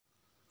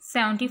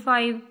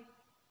75,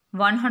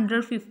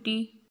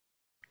 150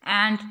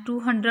 and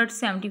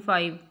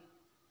 275.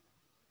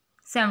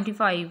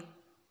 75.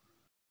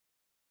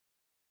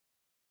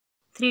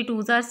 3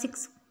 2s are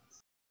 6.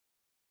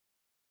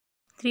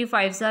 3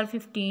 5s are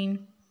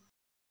 15.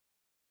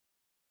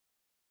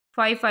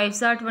 5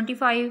 5s are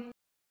 25.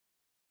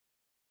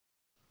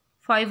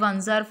 5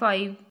 1s are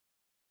 5.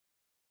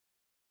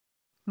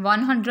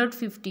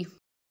 150.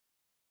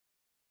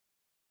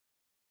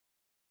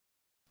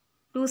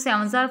 2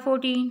 7s are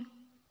 14.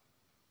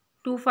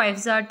 2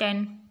 5s are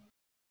 10.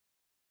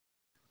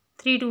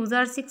 3 2s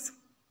are 6.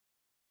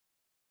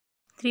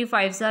 3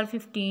 5s are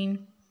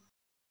 15.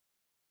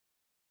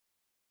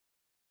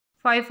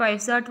 5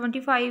 5s are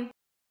 25.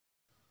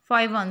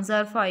 5 1s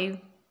are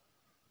 5.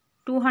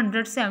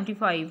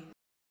 275.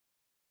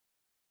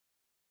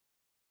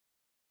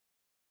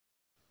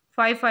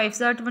 5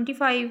 5s are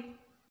 25.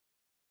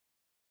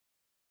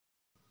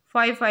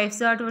 5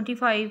 5s are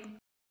 25.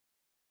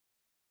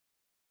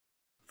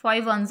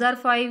 5 1s are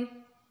 5.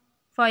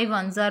 5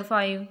 1s are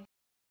 5.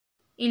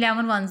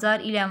 11 1s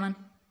are 11.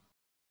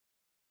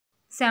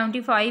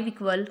 75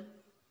 equal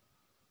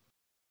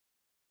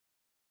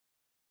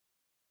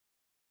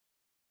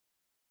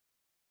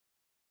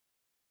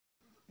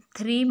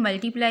 3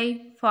 multiply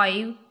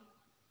 5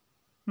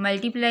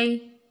 multiply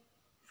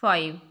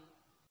 5.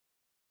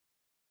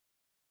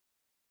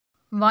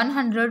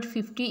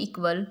 150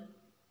 equal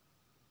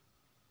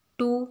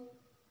 2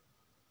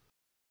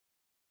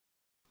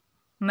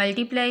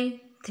 multiply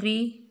 3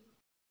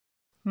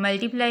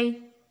 multiply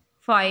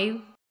 5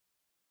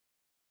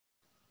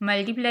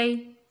 multiply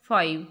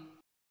 5.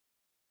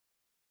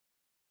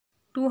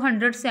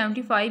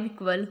 275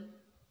 equal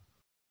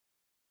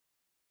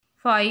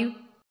 5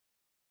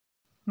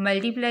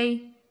 multiply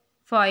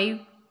 5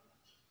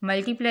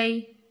 multiply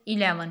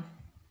 11.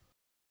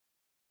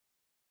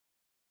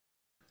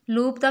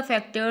 Loop the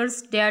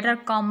factors that are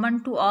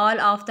common to all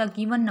of the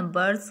given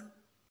numbers.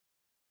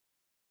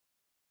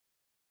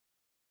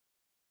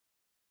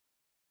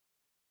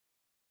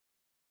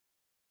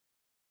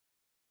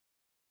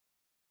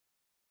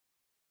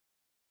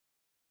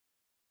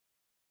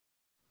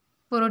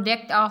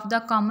 Product of the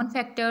common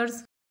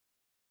factors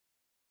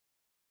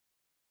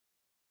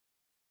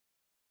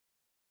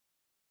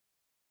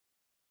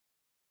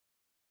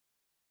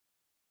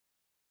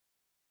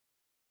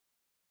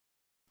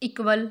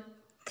equal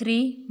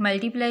 3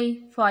 multiply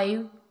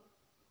 5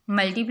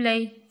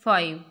 multiply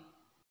 5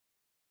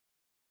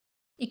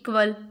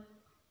 equal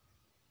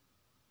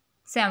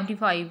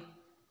 75.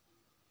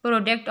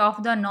 Product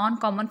of the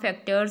non-common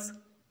factors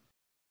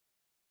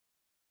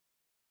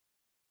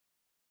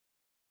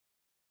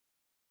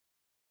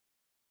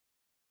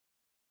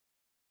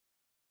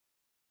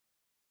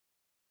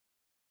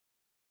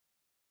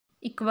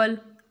equal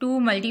 2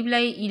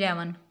 multiply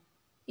 11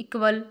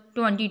 equal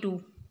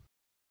 22.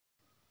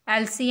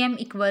 LCM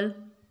equal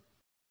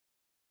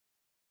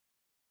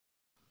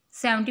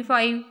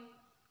 75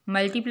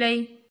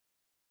 multiply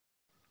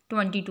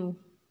 22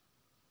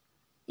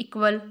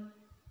 equal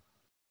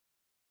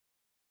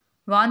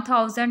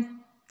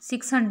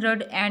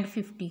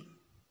 1650.